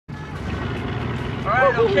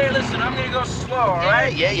right? Okay, listen, I'm gonna go slow, all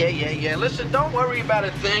right? Yeah. Listen, don't worry about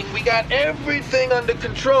a thing. We got everything under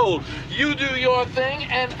control. You do your thing,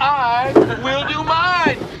 and I will do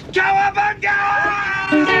mine. Cowabunga!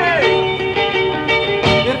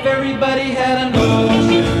 If everybody had an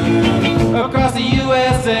ocean across the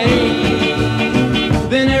USA,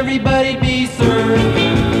 then everybody'd be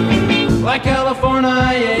surfing like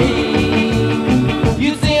California.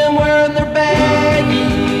 You'd see them wearing their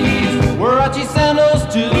baggies, Warachi sandals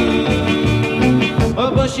too,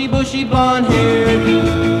 a bushy blonde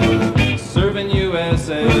hairdo, serving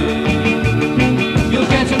USA. You'll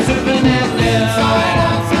catch them surfing at Del,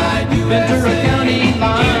 Ventura County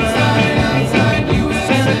line,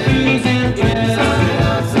 Santa Cruz and Trent,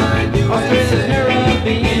 Australia's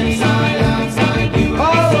Caribbean,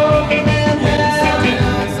 all over Manhattan,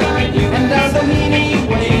 and down Doheny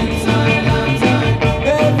Way.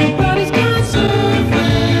 Everybody's gone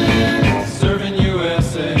surfing, serving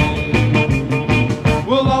USA.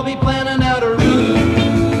 We'll all be planning out a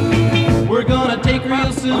route we're gonna take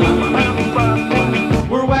real soon.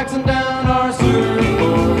 We're waxing down our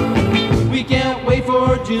surfboard, we can't wait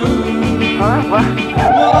for June.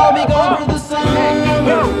 We'll all be gone for the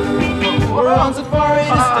summer, we're on safari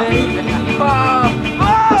to stay.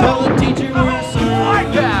 Tell the teacher we're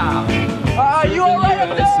surfing. Are you all right up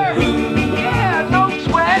there? Yeah, no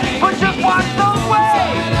sweat, but just watch those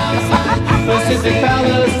waves. Pacific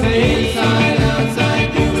Palisades,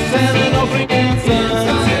 San Onofre and Sun,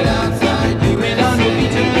 Redondo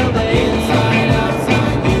Beach and LA,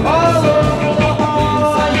 all over La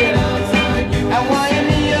Jolla and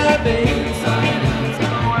Waimea Bay.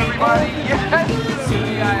 Hello, everybody. Yes,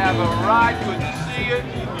 I have arrived. Good to see you.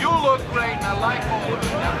 You look great, and I like all of you.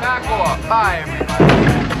 Now back off. Bye, everybody.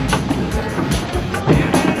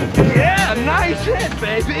 Yeah, nice hit,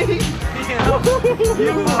 baby.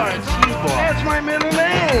 You are a cheeseball. That's my middle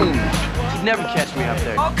name. You'd never catch me up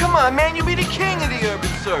there. Oh, come on, man. You be the king of the urban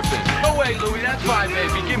surfing. No way, Louie. That's fine,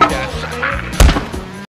 baby. Give me that.